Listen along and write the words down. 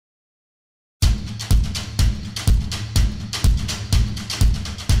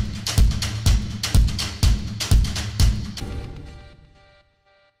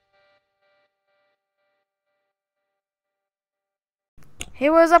Hey,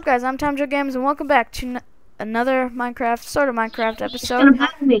 what is up, guys? I'm Tom Joe Games, and welcome back to another sort of Minecraft episode. Gonna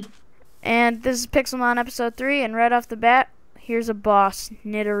bat me. And this is Pixelmon episode 3, and right off the bat, here's a boss,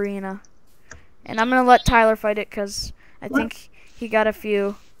 Nidorina. And I'm gonna let Tyler fight it, because I think he got a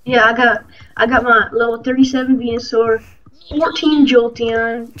few. Yeah, I got my level 37 Venusaur, 14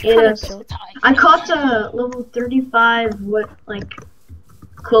 Jolteon, and I caught level 35 Quilava,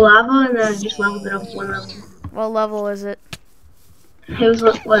 and then I just leveled it up one level. What level is it? It was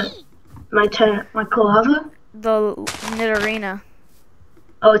my Quilava? The Nidorina.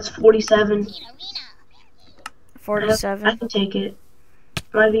 Oh, it's 47. 47. I can take it.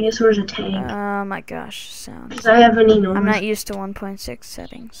 My Venusaur's a tank. Oh my gosh, sound. Because I have an enormous. I'm not used to 1.6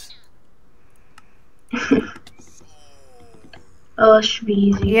 settings. Oh, it should be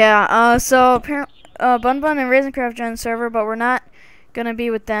easy. Yeah, so apparently, Bun and Raisencraft joined the server, but we're not gonna be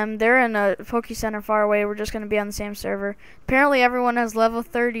with them. They're in a Poke Center far away. We're just gonna be on the same server. Apparently, everyone has level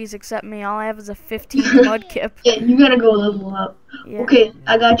 30s except me. All I have is a 15 Mudkip. Yeah, you gotta go level up. Yeah. Okay,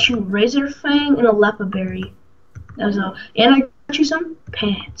 I got you Razor Fang and a Lepa Berry. That was all. And I got you some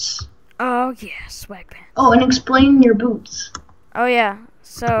pants. Oh yeah, swag pants. Oh, and explain your boots. Oh yeah.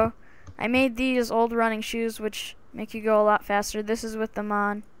 So I made these old running shoes, which make you go a lot faster. This is with them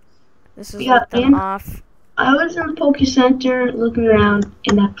on. This is with them off. I was in the Poke Center looking around,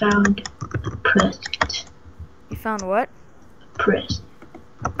 and I found a present. You found what? Present.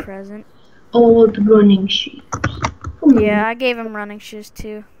 A present. Old running shoes. Yeah, I gave him running shoes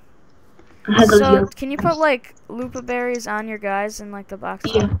too. So, can you put like Lupa berries on your guys in like the box?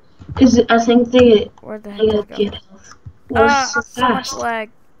 Yeah, because I think they Where the heck get health. So much lag.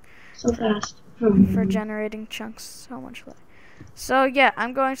 So fast. For generating chunks, so much lag. So yeah,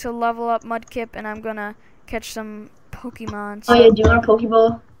 I'm going to level up Mudkip, and I'm gonna catch some Pokemon. So, oh yeah, do you want a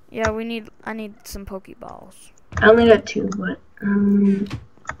Pokeball? Yeah, I need some Pokeballs. I only got 2, but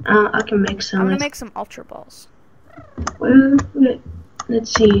I can make some. I'm gonna make some Ultra Balls. Wait,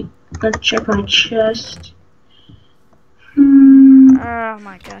 let's see. Let's check my chest. Oh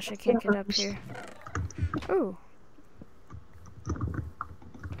my gosh, I can't get up here. Ooh.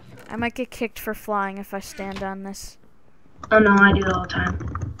 I might get kicked for flying if I stand on this. Oh no, I do it all the time.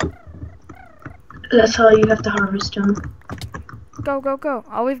 That's how you have to harvest them. Go, go, go.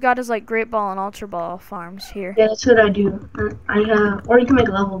 All we've got is like Great Ball and Ultra Ball farms here. Yeah, that's what I do. Or you can make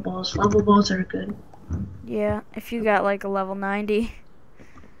level balls. Level balls are good. Yeah, if you got like a level 90.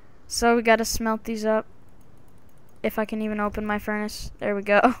 So we gotta smelt these up. If I can even open my furnace. There we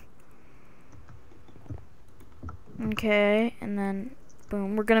go. Okay, and then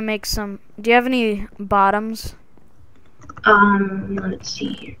boom. We're gonna make some. Do you have any bottoms? Let's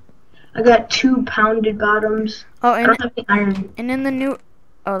see here. I got 2 pounded bottoms. Oh, I don't have any iron. And in the new,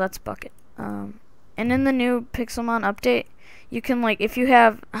 oh, that's bucket. And in the new Pixelmon update, you can like, if you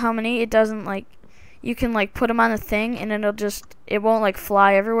have how many, it doesn't like, you can like put them on a thing, and it won't like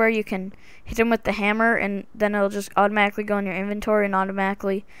fly everywhere. You can hit them with the hammer, and then it'll just automatically go in your inventory and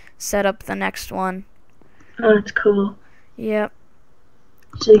automatically set up the next one. Oh, that's cool. Yep.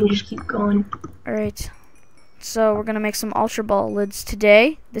 So you can just keep going. Alright. So we're gonna make some Ultra Ball lids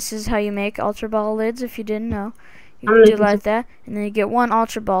today. This is how you make Ultra Ball lids, if you didn't know. You do like that, and then you get 1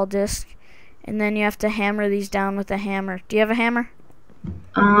 Ultra Ball disc, and then you have to hammer these down with a hammer. Do you have a hammer?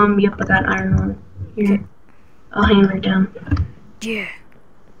 Yep, I got iron one. Here. Okay. I'll hammer it down. Yeah.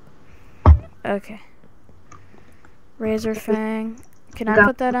 Okay. Razor Fang. Can I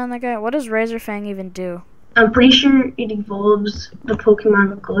put that on the guy? What does Razor Fang even do? I'm pretty sure it evolves the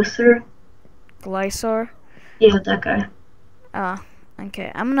Pokemon Glycer. Glysaur? Yeah, that guy. Oh,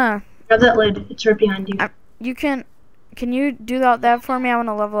 okay. I'm gonna grab that lid. It's right behind you. You can you do that for me? I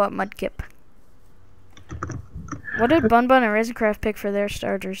wanna level up Mudkip. What did Bun and Raisencraft pick for their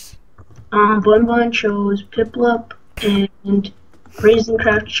starters? Bun chose Piplup, and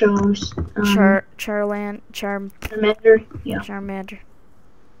Raisencraft chose Charmander. Yeah. Charmander.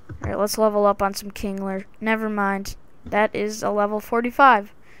 Alright, let's level up on some Kingler. Never mind. That is a level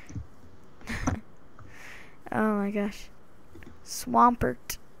 45. Oh my gosh.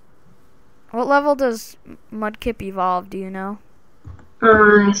 Swampert. What level does Mudkip evolve, do you know?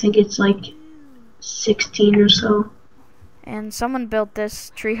 I think it's like 16 or so. And someone built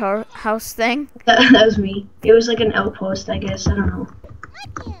this tree house thing. That was me. It was like an outpost, I guess. I don't know.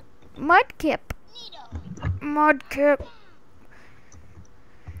 Mudkip. Mudkip.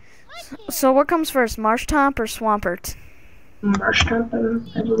 So what comes first, Marshtomp or Swampert? Marshtomp,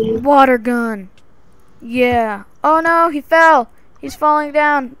 I believe. Water gun. Yeah. Oh no, he fell. He's falling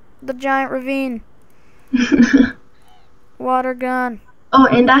down the giant ravine. Water gun. Oh,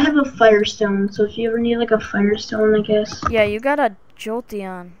 and I have a Firestone, so if you ever need like a Firestone, I guess. Yeah, you got a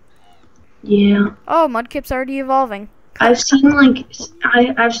Jolteon. Yeah. Oh, Mudkip's already evolving. I've seen like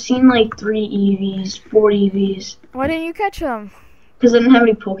I've seen like 3 EVs, 4 EVs. Why didn't you catch them? Because I didn't have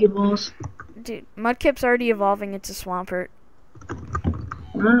any Pokeballs. Dude, Mudkip's already evolving into Swampert.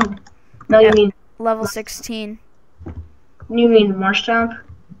 Wow. No, Yeah. you mean Level 16. you mean Marshtomp?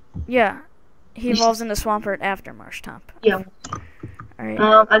 Yeah. He evolves into Swampert after Marshtomp. Yeah. Alright.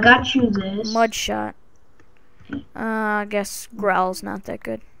 I got you this. Mudshot. I guess Growl's not that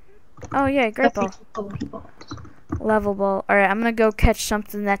good. Oh yeah, Great Ball. Level Ball. Alright, I'm gonna go catch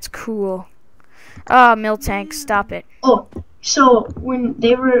something that's cool. Oh, Miltank, stop it. Oh, so when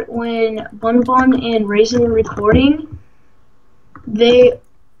Bun Bun and Raisin were recording, wait,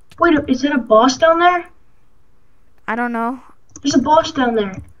 is that a boss down there? I don't know. There's a boss down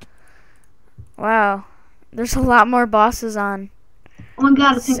there. Wow. There's a lot more bosses on. Oh my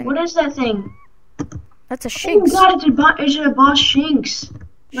god, what is that thing? That's a Shinx. Oh god, it's a boss Shinx.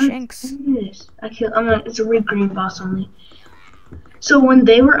 Shinx. What is this? It's a red green boss only. So when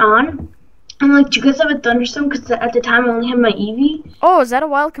they were on, I'm like, do you guys have a Thunderstone? Because at the time I only had my Eevee. Oh, is that a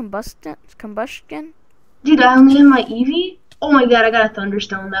wild combustion? Dude, I only had my Eevee? Oh my god, I got a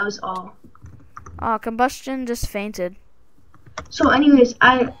Thunderstone. That was all. Oh, combustion just fainted. So anyways,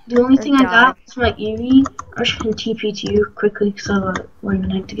 the only thing I got was my Eevee. I'm just gonna TP to you quickly because I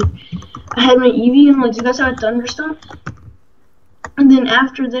wouldn't have to get. I had my Eevee and I'm like, do you guys have a Thunderstone? And then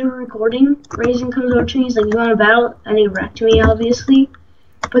after they were recording, Raisin comes over to me, he's like, you want to battle? And he wrecked me, obviously.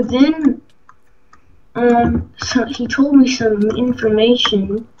 But then, so he told me some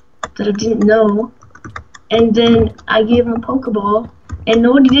information that I didn't know. And then I gave him a Pokeball. And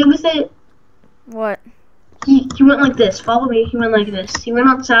know what he did with it? What? He went like this. Follow me. He went like this. He went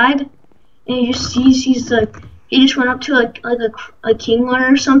outside, and he just sees, he just went up to like a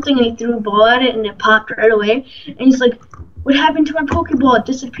Kingler or something, and he threw a ball at it, and it popped right away. And he's like, what happened to my Pokeball? It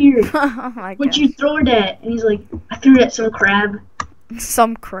disappeared. Oh my god. What'd you throw it at? And he's like, I threw it at some crab.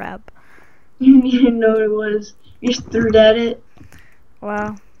 Some crab. You didn't even know what it was. You just threw it at it.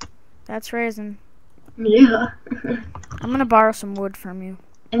 Wow. That's Raisin. Yeah. I'm gonna borrow some wood from you.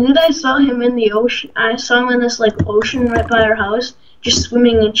 And then I saw him in the ocean. I saw him in this like ocean right by our house, just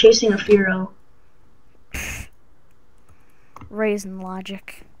swimming and chasing a Fearow. Raisin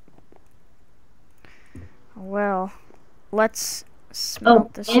logic. Well, let's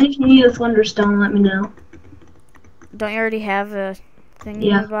smelt this. And if you need a Thunderstone, let me know. Don't you already have a thingy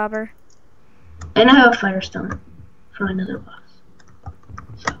Yeah. bobber? And I have a Firestone for another boss.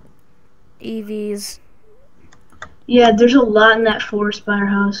 So. EVs. Yeah, there's a lot in that forest by our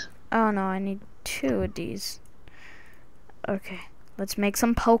house. Oh no, I need 2 of these. Okay, let's make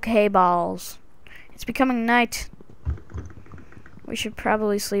some Pokeballs. It's becoming night. We should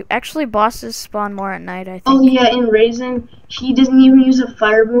probably sleep. Actually, bosses spawn more at night, I think. Oh yeah, in Raisin, he doesn't even use a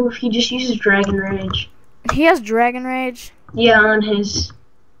fire move. He just uses Dragon Rage. He has Dragon Rage? Yeah, on his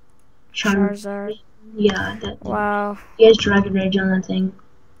Charizard. Yeah, that thing. Wow. He has Dragon Rage on that thing.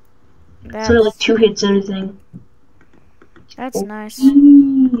 That's, So like 2 hits everything. That's nice.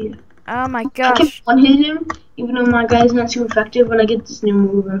 Yeah. Oh my I gosh. can 1-hit him, even though my guy's not too effective. When I get this new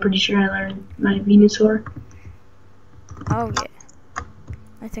move, I'm pretty sure I learned my Venusaur. Oh yeah.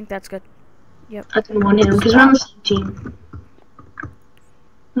 I think that's good. Yep. I can 1-hit him because we're on the same team.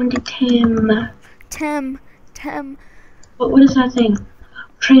 1-hit him. Tem. What is that thing?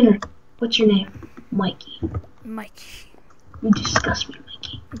 Trainer, what's your name? Mikey. Mikey. You disgust me,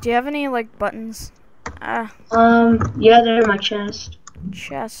 Mikey. Do you have any like buttons? Yeah, they're in my chest.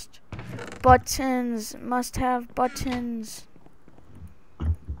 Chest. Buttons. Must have buttons.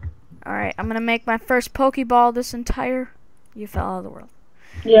 Alright, I'm gonna make my first Pokeball this entire... You fell out of the world.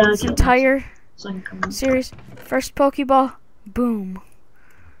 Yeah, This entire so series. First Pokeball. Boom.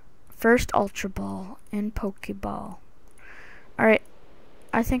 First Ultra Ball and Pokeball. Alright.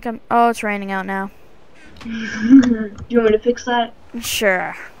 I think I'm... Oh, it's raining out now. Do you want me to fix that?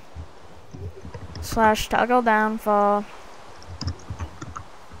 Sure. / toggle downfall.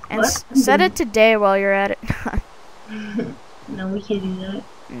 And set it to day while you're at it. No, we can't do that.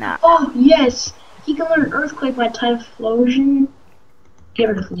 Nah. Oh, yes! He can learn Earthquake by Typhlosion. Get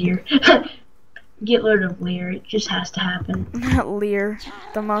rid of Leer. Get rid of Leer. It just has to happen. Leer.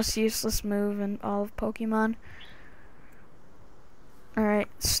 The most useless move in all of Pokemon. Alright,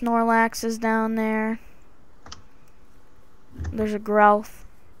 Snorlax is down there. There's a Growlithe.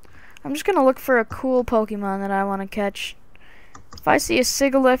 I'm just gonna look for a cool Pokemon that I want to catch. If I see a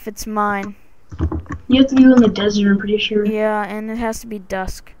Sigilyph, it's mine. You have to be in the desert, I'm pretty sure. Yeah, and it has to be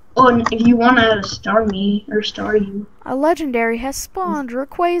dusk. Oh, and if you want to add a star me or star you. A legendary has spawned,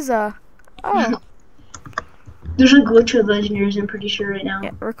 Rayquaza. Oh. There's a glitch with legendaries, I'm pretty sure right now.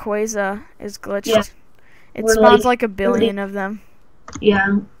 Yeah, Rayquaza is glitched. Yeah. It spawns like a billion of them.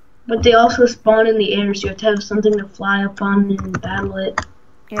 Yeah. But they also spawn in the air, so you have to have something to fly up on and battle it.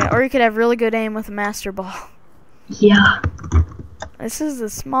 Yeah, or you could have really good aim with a Master Ball. Yeah. This is the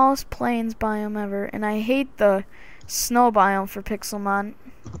smallest plains biome ever, and I hate the snow biome for Pixelmon.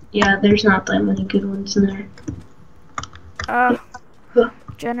 Yeah, there's not that many good ones in there.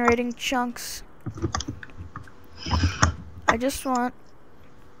 Generating chunks. I just want...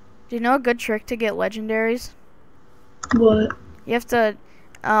 Do you know a good trick to get legendaries? What? You have to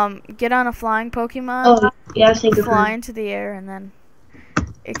get on a flying Pokemon. Oh, yeah, I think fly into the air, and then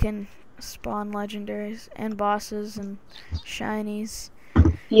it can spawn legendaries and bosses and shinies.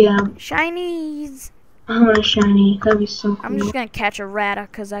 Yeah. Shinies! I want a shiny. That'd be so cool. I'm just gonna catch a Rata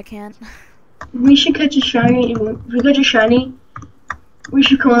because I can't. We should catch a shiny. If we catch a shiny, we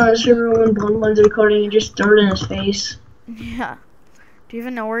should come on the server when Bonbon's recording and just throw it in his face. Yeah. Do you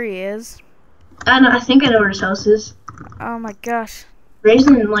even know where he is? I think I know where his house is. Oh my gosh.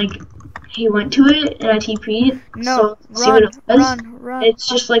 Raisin, like, he went to it and I TP'd. No, so run. It's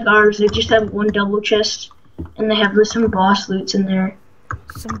just like ours. They just have one double chest and they have some boss loots in there.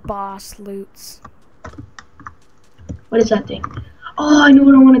 Some boss loots. What is that thing? Oh, I know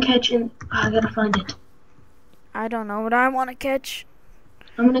what I want to catch and I gotta find it. I don't know what I want to catch.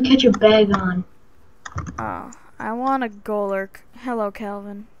 I'm gonna catch a Bagon. Oh, I want a Golurk. Hello,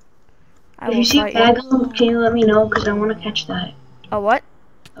 Calvin. If you see a Bagon, can you let me know? Because I want to catch that. A what?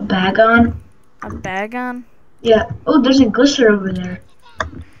 A Bagon. A Bagon? Yeah. Oh, there's a Glisser over there.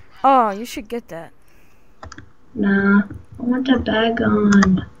 Oh, you should get that. Nah, I want a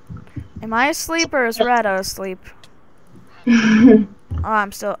Bagon. Am I asleep or is Rata asleep? Oh,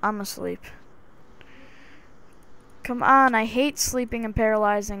 I'm asleep. Come on, I hate sleeping and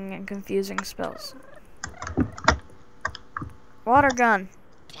paralyzing and confusing spells. Water gun.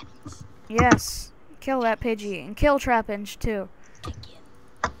 Yes. Kill that Pidgey. And kill Trapinch, too.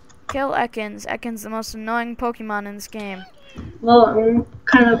 Kill Ekans. Ekans the most annoying Pokemon in this game. Well,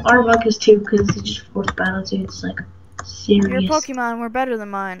 kind of, our luck is too, because it's just fourth battle, too. It's like, serious. Your Pokemon were better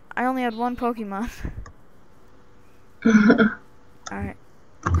than mine. I only had one Pokemon. Alright.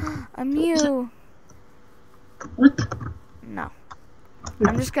 A Mew. What? No.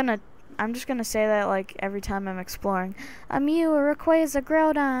 I'm just gonna say that like every time I'm exploring. A Mew, a Rayquaza,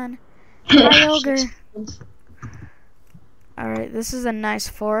 Groudon, Kyogre. Alright, this is a nice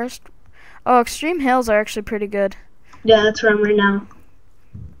forest. Oh, extreme hills are actually pretty good. Yeah, that's where I'm right now.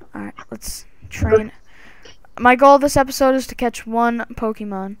 Alright, let's train. My goal this episode is to catch one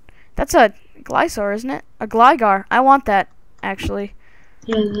Pokemon. That's a Glysaur, isn't it? A Gligar. I want that, actually.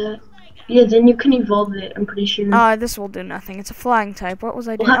 Yeah, then you can evolve it, I'm pretty sure. This will do nothing. It's a flying type. What was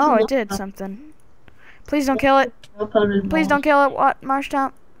I doing? Oh, it did something. Please don't kill it. Please don't kill it. What?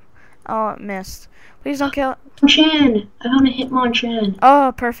 Marshtomp? Oh, it missed. Please don't kill it. Hitmonchan! I found a Hitmonchan.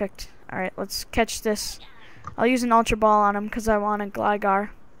 Oh, perfect. Alright, let's catch this. I'll use an Ultra Ball on him because I want a Gligar.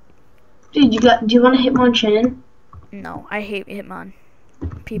 Dude, do you want a Hitmonchan? No, I hate Hitmon.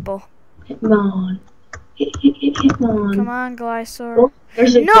 People. Hitmon. Hitmon. Come on, Glysaur. Oh,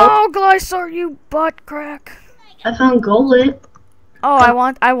 there's a no, Glysaur, you butt crack. I found Golett. Oh, I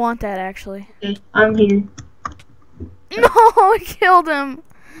want that actually. Okay, I'm here. No, I killed him.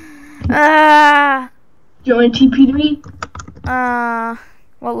 Ah. Do you want to TP to me?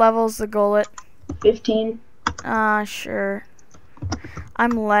 What level's the Golett? 15. Sure.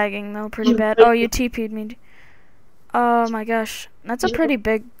 I'm lagging though pretty bad. Oh, you TP'd me. Oh my gosh, that's a pretty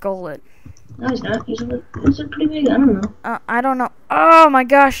big Golett. No, he's not. He's a pretty big. I don't know. I don't know. Oh my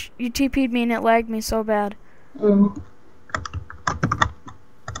gosh, you TP'd me and it lagged me so bad. Oh.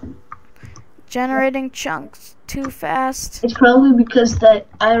 Generating chunks too fast. It's probably because that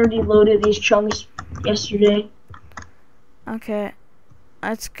I already loaded these chunks yesterday. Okay,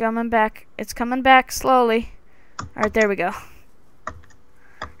 it's coming back. It's coming back slowly. All right, there we go.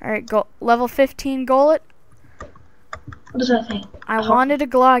 All right, go level 15 Golett. What does that think? I wanted a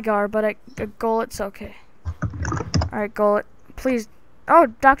Gligar, but a Golett's okay. Alright, Golett. Please. Oh,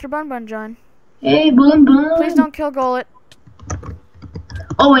 Dr. Bun joined. Hey, Bun. Please don't kill Golett.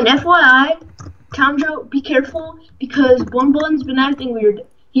 Oh, and FYI, Tamjo, be careful, because Bun's been acting weird.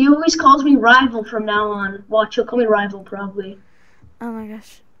 He always calls me Rival from now on. Watch, he'll call me Rival, probably. Oh my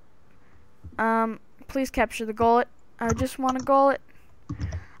gosh. Please capture the Golett. I just want a Golett.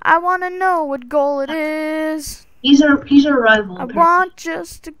 I want to know what Golett is. He's our rival. I want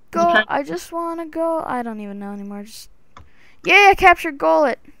just to go. I just want to go. I don't even know anymore. Yeah, I captured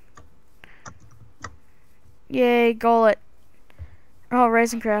Golett. Yay, goal it. Oh,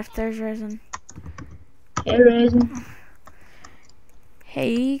 Raisencraft. There's Raisin. Hey, Raisin.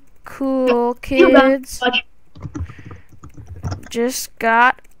 Hey, cool kids. Just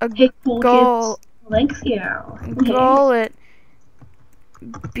got a hey, cool goal. Kids. Thanks, yeah. Goal it.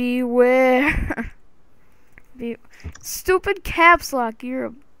 Beware. Stupid caps lock. You're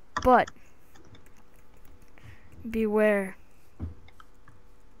a butt. Beware.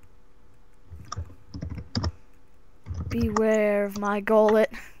 Beware of my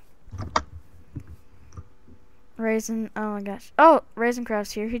gullet. Raisin, oh my gosh. Oh,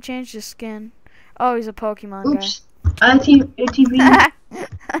 Raisencraft's here. He changed his skin. Oh, he's a Pokemon Oops. ATV.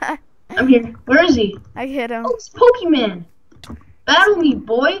 I'm here. Where is he? guy. I hit him. Oh, it's Pokemon. Battle me,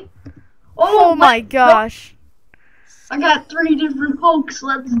 boy. Oh my gosh. I got 3 different pokes.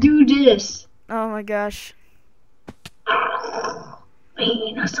 Let's do this. Oh my gosh.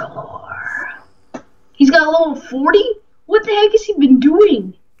 Venusaur. He's got a level 40? What the heck has he been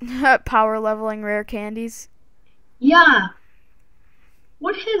doing? Power leveling rare candies. Yeah.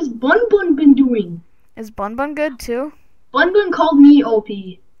 What has Bun Bun been doing? Is Bun Bun good too? Bun Bun called me OP.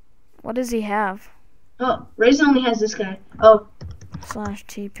 What does he have? Oh, Raisin only has this guy. Oh.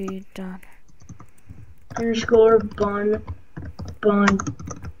 /TP dot. Underscore Bun.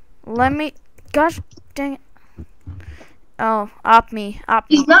 Let me. Gosh dang it. Oh, op me.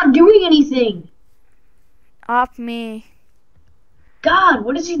 He's not doing anything. Op me. God,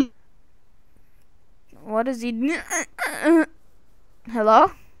 what is he doing? What is he?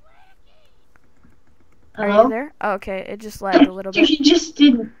 Hello? Are you there? Oh, okay, it just lagged a little bit. He just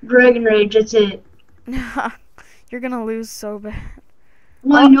did Dragon Rage, that's it. You're gonna lose so bad.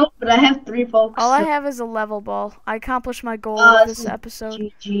 Well, I know, but I have 3 folks. All I have is a level ball. I accomplished my goal of this episode.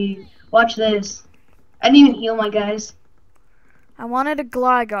 GG. Watch this. I didn't even heal my guys. I wanted a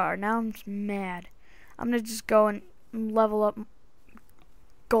Gligar. Now I'm just mad. I'm gonna just go and level up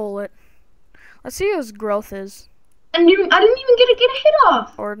Golett. Let's see what his growth is. I didn't even get a hit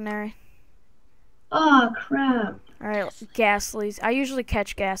off. Ordinary. Oh, crap. Alright, Ghastlies. I usually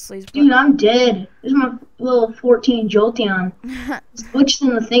catch Ghastlies. But dude, I'm dead. This is my little 14 Jolteon. It's glitched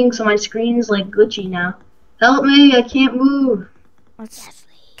in the thing, so my screen's like glitchy now. Help me, I can't move. Let's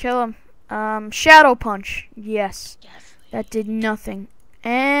kill him. Shadow Punch. Yes. That did nothing.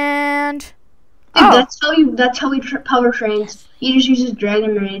 And... Dude, that's how he power trains. He just uses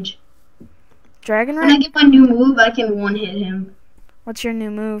Dragon Rage. Dragon Rage? When I get my new move, I can one-hit him. What's your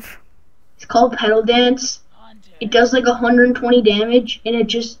new move? It's called Pedal Dance. It does like 120 damage, and it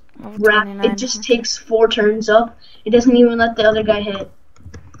just takes 4 turns up. It doesn't even let the other guy hit.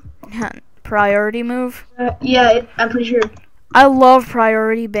 Priority move? Yeah, I'm pretty sure. I love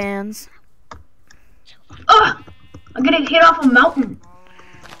priority bands. Oh! I'm getting hit off a mountain.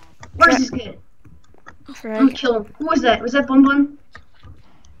 Where's this kid? I'm gonna kill him. Who was that? Was that Bun Bun?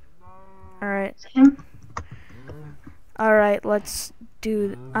 Alright. Him? Alright, let's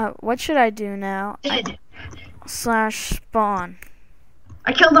do... what should I do now? Dead. /spawn.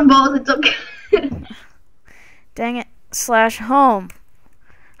 I killed them both. It's okay. Dang it. /home.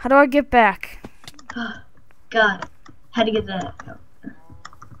 How do I get back? God. How to get that?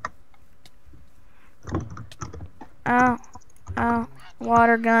 Ow.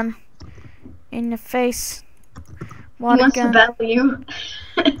 Water gun. In the face. Water he wants gun. to battle you.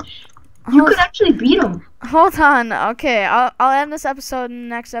 You could actually beat him. Hold on. Okay, I'll end this episode, and the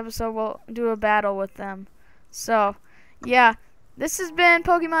next episode we'll do a battle with them. So, yeah. This has been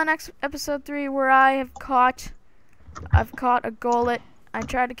Pokemon X episode 3, where I've caught a Golett. I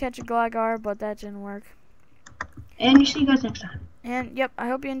tried to catch a Gligar, but that didn't work. And we'll see you guys next time. And yep, I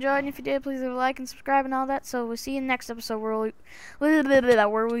hope you enjoyed. And if you did, please leave a like and subscribe and all that. So we'll see you in the next episode where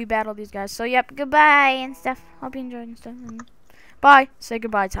we battle these guys. So yep, goodbye and stuff. Hope you enjoyed and stuff. And bye. Say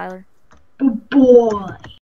goodbye, Tyler. Good boy.